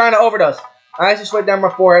 She's trying to overdose. I just went down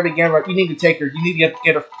my forehead again. You need to take her. You need to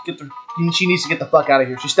get her. She needs to get the fuck out of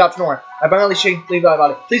here. She stopped snoring. I finally leave out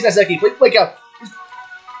about it. Please, Natsuki, please wake up.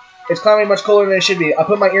 It's climbing much colder than it should be. I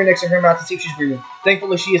put my ear next to her mouth to see if she's breathing.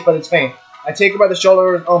 Thankfully, she is, but it's faint. I take her by the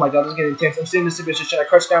shoulder. Oh my god, this is getting intense. I'm sitting in this bitch. I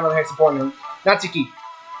crouch down on her head, supporting her. Natsuki.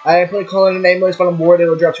 I put calling her name, but I'm worried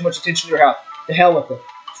it'll draw too much attention to her house. The hell with her.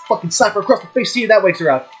 Fucking slap her across the face. See if that wakes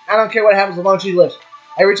her up. I don't care what happens as long as she lives.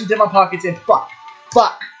 I reach into my pockets and fuck.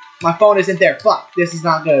 My phone isn't there. Fuck. This is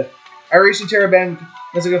not good. I reach into her bed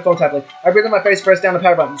That's a good phone tap. I breathe in my face, press down the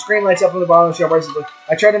power button. The screen lights up from the bottom of the show races.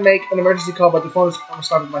 I try to make an emergency call, but the phone is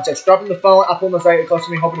responding to my text. Dropping the phone, I pull Natsuki close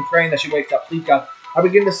to me, hoping and praying that she wakes up. Please, God. I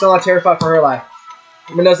begin to smell terrified for her life.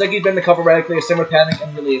 When Natsuki's been the cover radically, a similar panic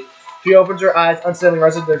and relief. She opens her eyes, unsettling,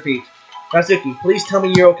 rises to their feet. Natsuki, please tell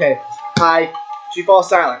me you're okay. She falls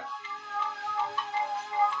silent.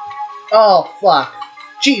 Oh, fuck.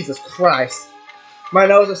 Jesus Christ. My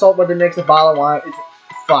nose assault with the mix of bottle of wine.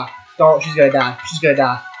 Fuck. Don't. She's gonna die. She's gonna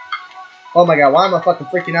die. Oh my god, why am I fucking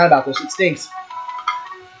freaking out about this? It stinks.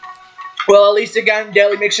 Well, at least it got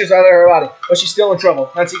daily mixtures out of her body, but she's still in trouble.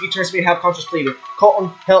 Natsuki turns to me, half-conscious, pleading. Colton,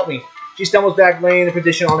 help me. She stumbles back, laying in a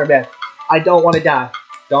position on her bed. I don't want to die.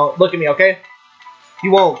 Don't look at me, okay?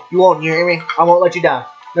 You won't. You won't. You hear me? I won't let you die.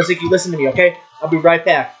 Natsuki, listen to me, okay? I'll be right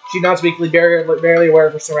back. She nods weakly, barely aware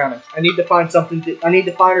of her surroundings. I need to find her something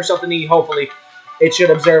to eat, hopefully. It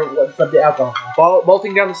should observe what's up the alcohol.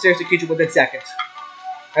 Bolting down the stairs to the kitchen within seconds.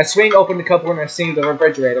 I swing open the cupboard and I see the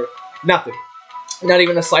refrigerator. Nothing. Not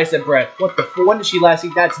even a slice of bread. What the f- When did she last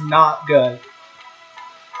eat? That's not good.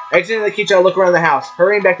 Exiting the kitchen, I look around the house.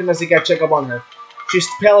 Hurrying back to Natsuki, I check up on her. She's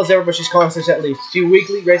pale as ever, but she's conscious at least. She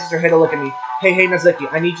weakly raises her head to look at me. Hey, Natsuki,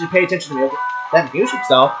 I need you to pay attention to me, okay? That music,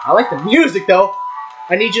 though. I like the music, though.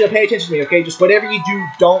 I need you to pay attention to me, okay? Just whatever you do,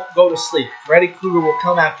 don't go to sleep. Freddy Krueger will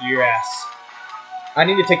come after your ass. I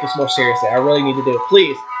need to take this more seriously. I really need to do it.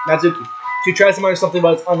 Please, Natsuki. She tries to mutter something,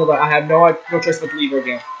 but it's unreal. I have no choice but to leave her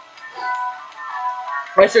again.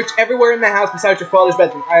 I search everywhere in the house besides your father's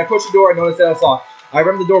bedroom. I approach the door and notice that it's locked. I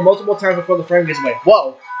ram the door multiple times before the frame gets away.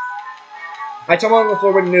 Whoa! I tumble on the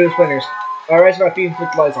floor with new splinters. I rise to my feet and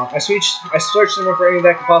flick the lights on. I search the room for anything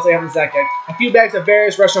that could possibly have in the Zack bag. A few bags of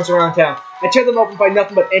various restaurants around town. I tear them open, find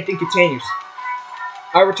nothing but empty containers.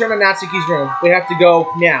 I return to Natsuki's room. We have to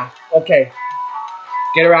go now. Okay.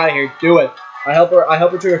 Get her out of here. Do it. I help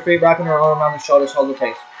her to her feet, wrapping her arm around her shoulders, hold her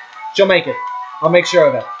pace. She'll make it. I'll make sure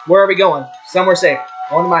of it. Where are we going? Somewhere safe.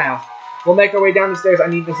 Going to my house. We'll make our way down the stairs. I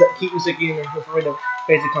need to keep Natsuki in the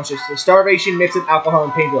face of consciousness. Starvation mixed with alcohol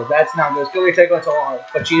and painkillers. That's not good. It's going to take us all hard.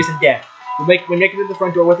 But she isn't dead. We make it to the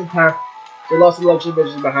front door within time. We're lost in the luxury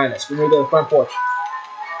bridges behind us. We move to the front porch.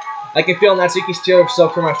 I can feel Natsuki's tears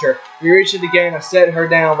soak from my shirt. We reach to the gate and I set her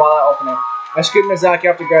down while I open it. I scoop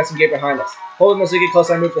Natsuki off the grass and get behind us. Holding Natsuki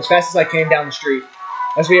close, I move as fast as I can down the street.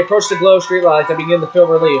 As we approach the glow of street lights, I begin to feel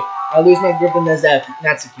relief. I lose my grip on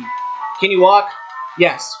Natsuki. Can you walk?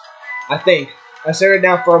 Yes. I think. I set her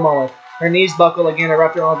down for a moment. Her knees buckle again. I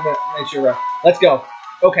wrap her arms and make sure rest. Let's go.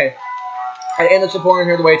 Okay. I end up supporting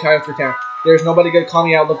her the way tired for town. There's nobody good to call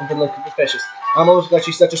me out looking suspicious. I'm almost glad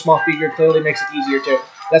she's such a small figure. It clearly makes it easier too.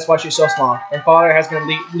 That's why she's so small. Her father has been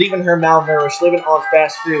leaving her malnourished, living on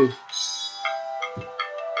fast food.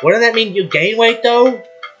 Wouldn't that mean you gain weight though?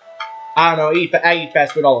 I don't know. I eat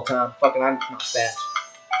fast food all the time. Fucking, I'm not fat.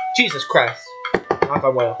 Jesus Christ. I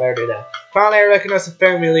thought, well, better do that. Finally, I recognize the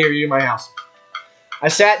familiar view of my house. I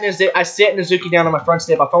sit Natsuki down on my front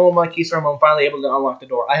step. I fumble my keys for a moment, finally able to unlock the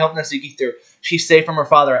door. I help Natsuki through. She's safe from her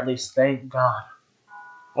father, at least. Thank God.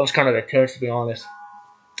 I was kind of tense, to be honest.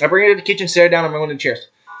 I bring her to the kitchen, sit her down on one of the chairs.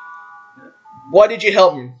 What did you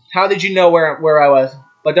help me? How did you know where I was?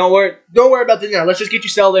 But don't worry about the now. Let's just get you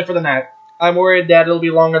settled in for the night. I'm worried that it'll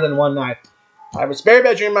be longer than one night. I have a spare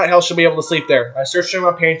bedroom in my house. She'll be able to sleep there. I searched through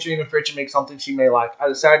my pantry and the fridge to make something she may like. I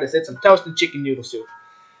decided to set some toasted chicken noodle soup.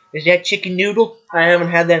 Is that chicken noodle? I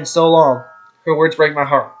haven't had that in so long. Her words break my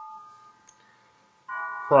heart.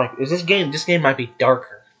 Like, this game might be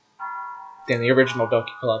darker than the original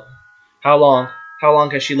Doki Club. How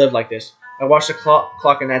long has she lived like this? I watch the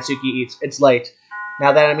clock and Natsuki eats. It's late.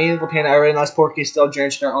 Now that I'm eating the pan, I realize Porky is still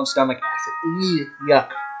drenched in her own stomach acid. Yuck.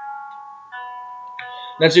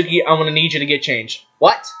 Natsuki, I'm gonna need you to get changed.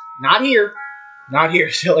 What? Not here. Not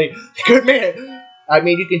here, silly. Good man. I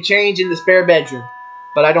mean, you can change in the spare bedroom,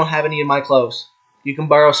 but I don't have any of my clothes. You can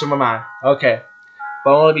borrow some of mine. Okay.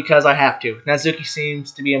 But only because I have to. Natsuki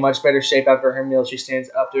seems to be in much better shape after her meal. She stands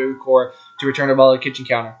up to return her ball to the kitchen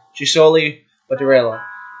counter. She slowly but derailed.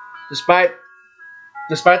 Despite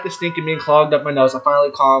the stink of being clogged up my nose, I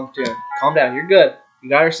finally calmed down. Calm down. You're good. You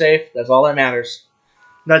got her safe. That's all that matters.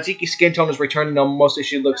 Natsuki's skin tone is returning to normal. Mostly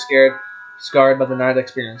she looks scarred by the night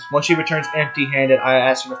experience. Once she returns empty-handed, I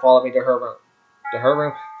ask her to follow me to her room. To her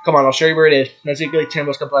room? Come on, I'll show you where it is. Natsuki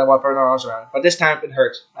trembles completely while putting her arms around her. But this time, it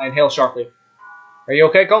hurts. I inhale sharply. Are you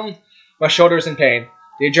okay, Colton? My shoulder is in pain.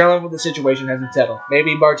 The adrenaline of the situation hasn't settled.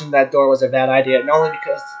 Maybe barging that door was a bad idea, not only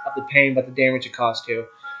because of the pain, but the damage it caused too.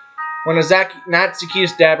 When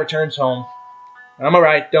Natsuki's dad returns home, I'm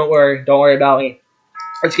alright, don't worry about me.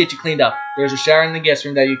 Let's get you cleaned up. There's a shower in the guest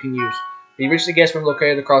room that you can use. We reach the guest room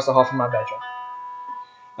located across the hall from my bedroom.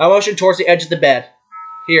 I motion towards the edge of the bed.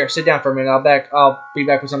 Here, sit down for a minute. I'll be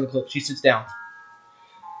back with something to cook. She sits down.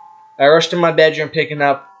 I rush to my bedroom, picking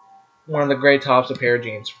up one of the gray tops, a pair of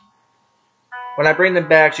jeans. When I bring them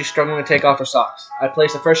back, she's struggling to take off her socks. I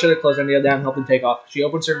place the fresh set of clothes I kneel down and help them take off. She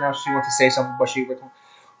opens her mouth. She wants to say something, but she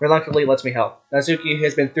reluctantly lets me help. Natsuki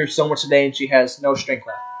has been through so much today, and she has no strength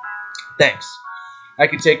left. Thanks. I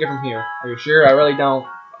can take her from here. Are you sure? I really don't.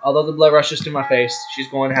 Although the blood rushes to my face, she's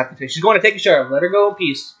going to take a shower. Let her go in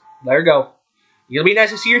peace. Let her go. It'll be nice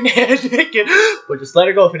to see her naked, but just let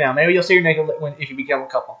her go for now. Maybe you'll see her naked if you become a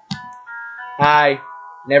couple.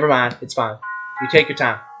 Never mind. It's fine. You take your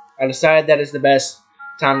time. I decided that is the best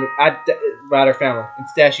time about her family.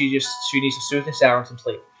 Instead, she needs to soothe and shower and some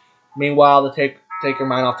sleep. Meanwhile, to take her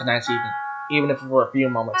mind off tonight's evening, even if for a few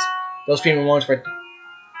moments. Those few moments for.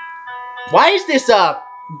 Why is this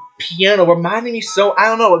piano reminding me so? I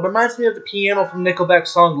don't know. It reminds me of the piano from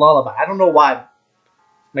Nickelback's song Lullaby. I don't know why.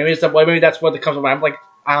 Maybe that's what it comes to mind. I'm like,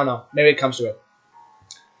 I don't know. Maybe it comes to it.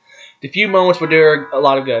 The few moments would do her a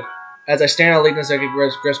lot of good. As I stand on Natsuki, I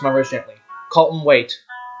could grasp my wrist gently. Colton, wait.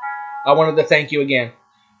 I wanted to thank you again.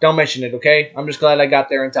 Don't mention it, okay? I'm just glad I got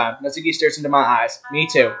there in time. Natsuki stares into my eyes. Me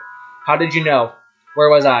too. How did you know? Where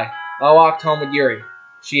was I? I walked home with Yuri.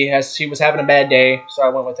 She was having a bad day, so I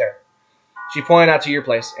went with her. She pointed out to your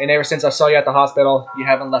place, and ever since I saw you at the hospital, you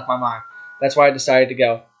haven't left my mind. That's why I decided to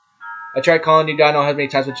go. I tried calling you, God knows how many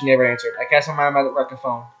times, but you never answered. I cast my mind by the record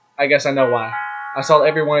phone. I guess I know why. I saw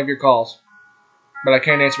every one of your calls, but I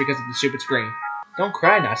couldn't answer because of the stupid screen. Don't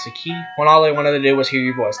cry, Natsuki. When all I wanted to do was hear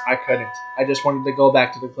your voice, I couldn't. I just wanted to go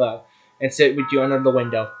back to the club and sit with you under the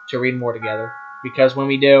window to read more together. Because when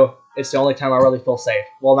we do, it's the only time I really feel safe.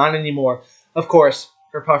 Well, not anymore. Of course,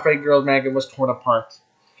 her perfect girl magnet was torn apart.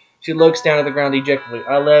 She looks down at the ground dejectedly.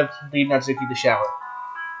 I leave Natsuki to shower.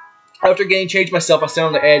 After getting changed myself, I stand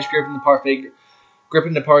on the edge, gripping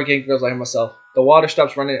the parquet girls like myself. The water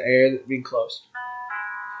stops running and air being closed.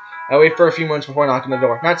 I wait for a few moments before knocking on the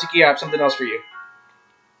door. Natsuki, I have something else for you.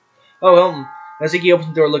 Oh, Hilton. Natsuki opens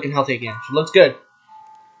the door looking healthy again. She looks good.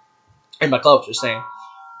 In my clothes, just saying.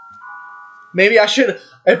 Maybe I should,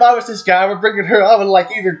 if I was this guy, I would bring her, I would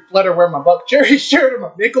either let her wear my Buck Cherry shirt or my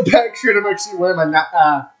Nickelback shirt. I'm actually wearing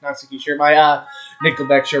my Natsuki shirt. My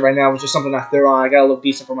Nickelback shirt right now was just something I threw on. I gotta look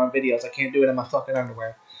decent for my videos. I can't do it in my fucking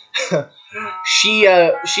underwear.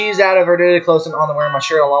 She's out of her daily clothes and on the wearing my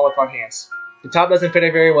shirt along with my pants. The top doesn't fit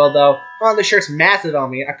her very well though. Oh, the shirt's massive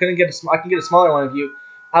on me. I can get a smaller one of you.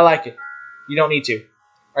 I like it. You don't need to.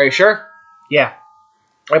 Are you sure? Yeah.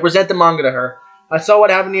 I present the manga to her. I saw what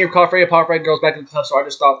happened to your coffee pop red girls back in the club, so I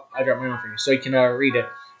just thought I'd drop my own for you, so you can read it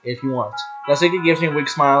if you want. Natsuki gives me a weak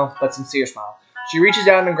smile, but sincere smile. She reaches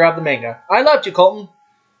out and grabs the manga. I loved you, Colton.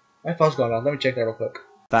 My phone's going on. Let me check that real quick.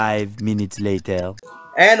 5 minutes later.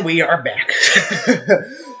 And we are back.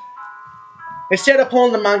 Instead of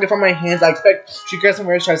pulling the manga from my hands, I expect she grabs some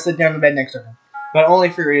words, tries to sit down in the bed next to her. But only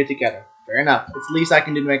if we read it together. Fair enough. It's the least I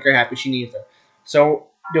can do to make her happy. She needs her. So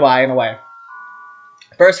do I, in a way.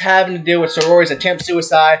 First having to do with Sayori's attempt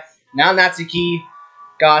suicide. Now Natsuki.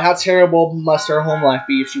 God, how terrible must her home life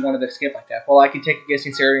be if she wanted to escape like that? Well, I can take a guess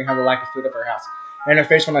considering how the lack of food at her house. And her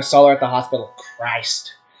face when I saw her at the hospital.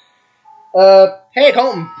 Christ. Hey,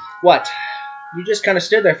 Colton. What? You just kind of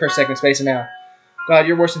stood there for a second, spacing out. God,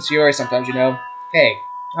 you're worse than Sayori sometimes, you know. Hey,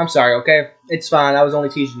 I'm sorry, okay? It's fine. I was only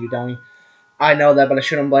teasing you, Doki. I know that, but I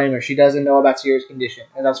shouldn't blame her. She doesn't know about Sayori's condition.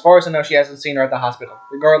 And as far as I know, she hasn't seen her at the hospital.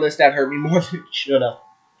 Regardless, that hurt me more than it should have.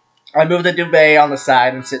 I move the duvet on the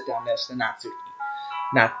side and sit down next to Natsuki.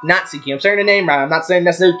 Natsuki. I'm saying the name right. I'm not saying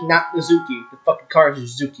Natsuki, not Natsuki. The fucking car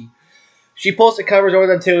is Zuki. She pulls the covers over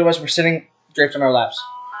the two of us. We're sitting draped on our laps.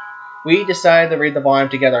 We decided to read the volume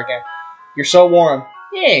together again. You're so warm.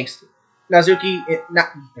 Thanks. Natsuki,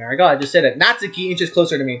 there I go. I just said it. Natsuki inches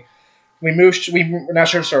closer to me. We're now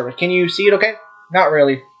sure to serve. Can you see it okay? Not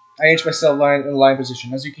really. I inch myself in the line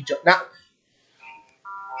position. Natsuki jump.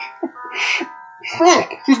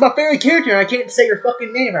 Fuck! She's my favorite character and I can't say her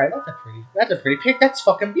fucking name right. That's a pretty pic. That's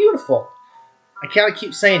fucking beautiful. I can't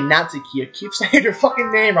keep saying Natsuki. I keep saying her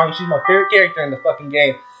fucking name wrong. She's my favorite character in the fucking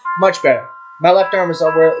game. Much better. My left arm is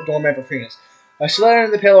over the doormat for freeness. I slid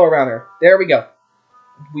under the pillow around her. There we go.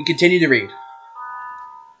 We continue to read.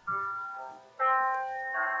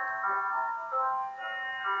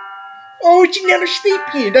 Oh, she's never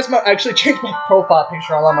sleeping. That's I actually changed my profile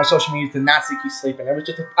picture on all my social media to Natsuki sleeping. It was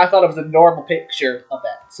just I thought it was a normal picture of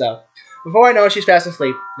that. So, before I know it, she's fast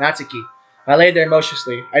asleep. Natsuki. I lay there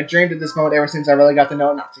emotionlessly. I dreamed of this moment ever since I really got to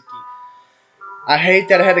know Natsuki. I hate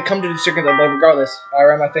that I had to come to this circumstance, but regardless, I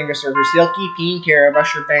ran my fingers through her silky pink hair and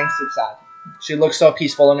brushed her bangs to the side. She looked so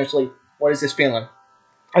peaceful in her sleep. What is this feeling?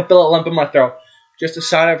 I feel a lump in my throat. Just the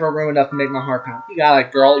sight of her room enough to make my heart pound. You got a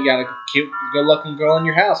girl, you got a cute, good-looking girl in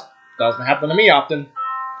your house. Doesn't happen to me often,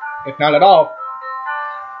 if not at all.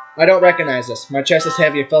 I don't recognize this. My chest is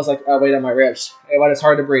heavy. It feels like a weight on my ribs. But it's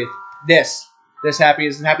hard to breathe. This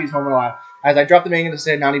happiest moment of my life. As I dropped the bag into the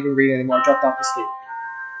bed, not even breathing anymore, I dropped off to sleep.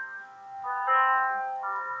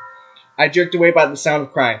 I jerked away by the sound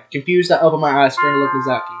of crying. Confused, I opened my eyes, trying to look at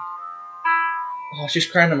Zaki. Oh, she's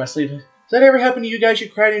crying in my sleep. Does that ever happen to you guys? You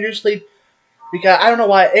cry in your sleep? Because I don't know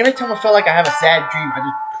why. Every time I feel like I have a sad dream, I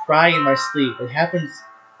just cry in my sleep. It happens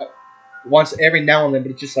once every now and then,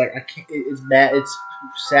 but it's just like I can't. It's bad. It's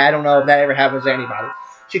sad. I don't know if that ever happens to anybody.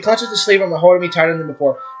 She clenches to sleep and holding me tighter than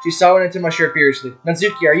before. She sewed into my shirt furiously.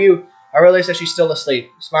 Natsuki, are you? I realized that she's still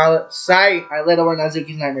asleep. Sigh, I lit over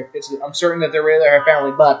Natsuki's nightmare. I'm certain that they're really her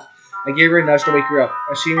family, but I gave her a nudge to wake her up.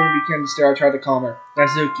 As she began to stare, I tried to calm her.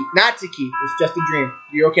 Natsuki, it's just a dream.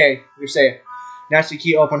 You're okay. You're safe.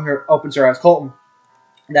 Natsuki opens her eyes. Colton,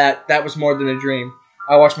 that was more than a dream.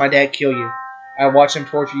 I watched my dad kill you. I watched him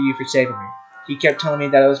torture you for saving me. He kept telling me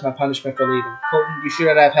that it was my punishment for leaving. Colton, you should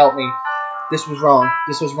have helped me. This was wrong.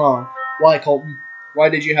 This was wrong. Why, Colton? Why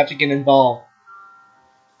did you have to get involved?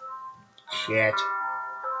 Shit.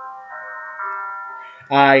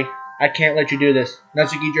 I can't let you do this.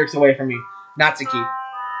 Natsuki jerks away from me. Natsuki.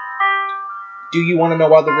 Do you want to know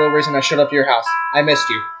why the real reason I showed up to your house? I missed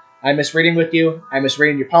you. I miss reading with you. I miss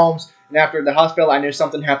reading your poems. And after the hospital, I knew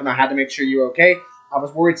something happened. I had to make sure you were okay. I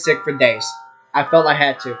was worried sick for days. I felt I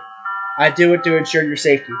had to. I do it to ensure your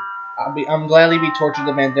safety. I'm gladly be tortured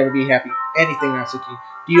the man never be happy. Anything, Natsuki.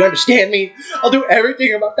 Do you understand me? I'll do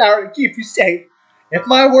everything in my power to keep you safe. If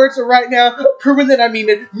my words are right now, proving that I mean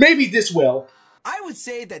it, maybe this will. I would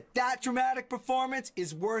say that dramatic performance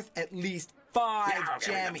is worth at least 5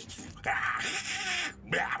 jammies.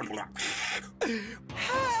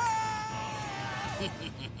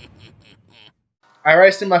 I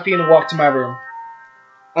rose to my feet and walked to my room.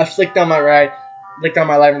 I licked on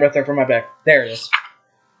my lighter with her from my bed. There it is.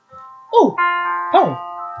 Oh, poem.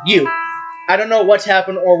 You. I don't know what's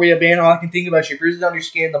happened or where you've been. All I can think about is your bruises on your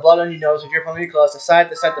skin, the blood on your nose, if you're from your clothes, the sight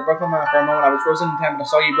that broke my mind for a moment. I was frozen in time, and I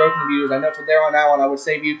saw you broken and abused. I know from there on out, I would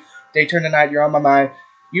save you. Day turned to night, you're on my mind.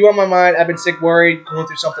 You on my mind. I've been sick, worried, going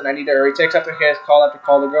through something. I need to hurry. Text after text, call after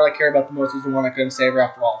call. The girl I care about the most is the one I couldn't save her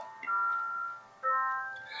after all.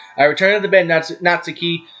 I return to the bed.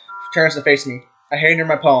 Natsuki turns to face me. I hand her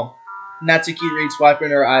my poem. Natsuki reads, wiping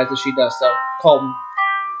her eyes as she does so. Colton.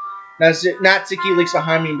 Natsuki leaks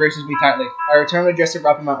behind me and embraces me tightly. I return to the dresser,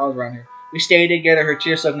 wrapping my arms around her. We stay together, her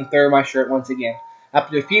tears soaking through my shirt once again.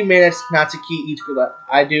 After a few minutes, Natsuki eats good luck.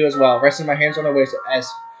 I do as well, resting my hands on her waist as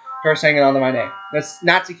her hanging onto my neck.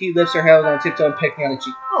 Natsuki lifts her head on tiptoe and picks me on the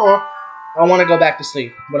cheek. Oh, I want to go back to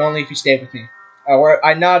sleep, but only if you stay with me.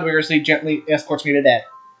 I nod vigorously, gently escorts me to bed.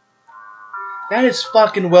 That is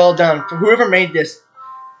fucking well done. For whoever made this,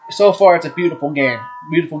 so far it's a beautiful game.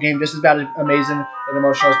 Beautiful game, just about as amazing and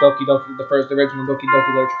emotional as Doki Doki, the original Doki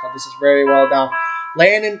Doki Literature Club. This is very well done.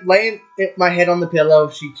 Laying my head on the pillow,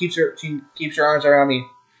 she keeps her arms around me.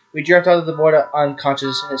 We drift out of the void of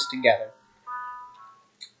unconsciousness together.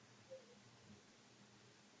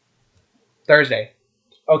 Thursday.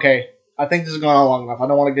 Okay, I think this is going on long enough. I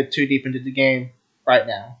don't want to get too deep into the game right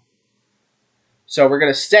now. So we're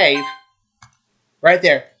going to save right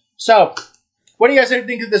there. So, what do you guys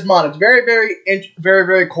think of this mod? It's very,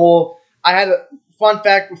 very cool. I had a fun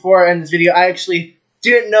fact before I end this video. I actually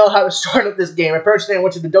didn't know how to start up this game. I personally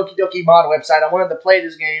went to the Doki Doki mod website. I wanted to play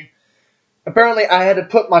this game. Apparently, I had to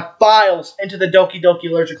put my files into the Doki Doki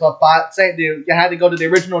Literature Club file. Same dude. You had to go to the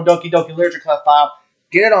original Doki Doki Literature Club file,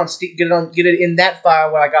 get it on Steam, get it in that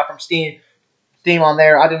file what I got from Steam on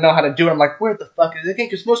there. I didn't know how to do it. I'm like, where the fuck is it?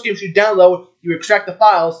 Because most games you download, you extract the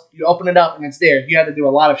files, you open it up, and it's there. You had to do a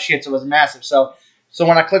lot of shit, so it was massive. So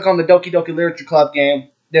when I click on the Doki Doki Literature Club game,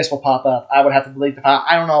 this will pop up. I would have to delete the file.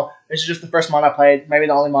 I don't know. This is just the first mod I played. Maybe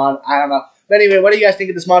the only mod. I don't know. But anyway, what do you guys think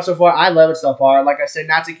of this mod so far? I love it so far. Like I said,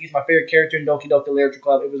 Natsuki is my favorite character in Doki Doki Literature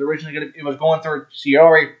Club. It was originally going through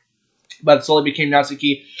Sayori, but it slowly became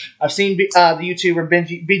Natsuki. I've seen the YouTuber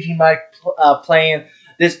BG Mike playing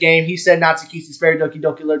this game. He said Natsuki's his favorite Doki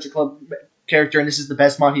Doki Literature Club character, and this is the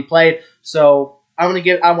best mod he played. So I wanted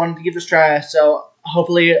to give this a try. So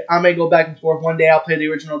hopefully I may go back and forth. One day I'll play the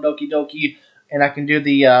original Doki Doki, and I can do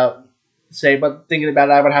the save. But thinking about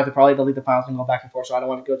it, I would have to probably delete the files and go back and forth. So I don't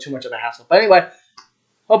want to go too much of a hassle. But anyway,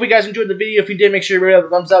 hope you guys enjoyed the video. If you did, make sure you give it a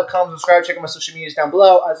thumbs up, comment, subscribe, check out my social medias down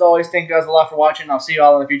below. As always, thank you guys a lot for watching. I'll see you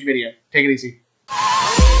all in a future video. Take it easy.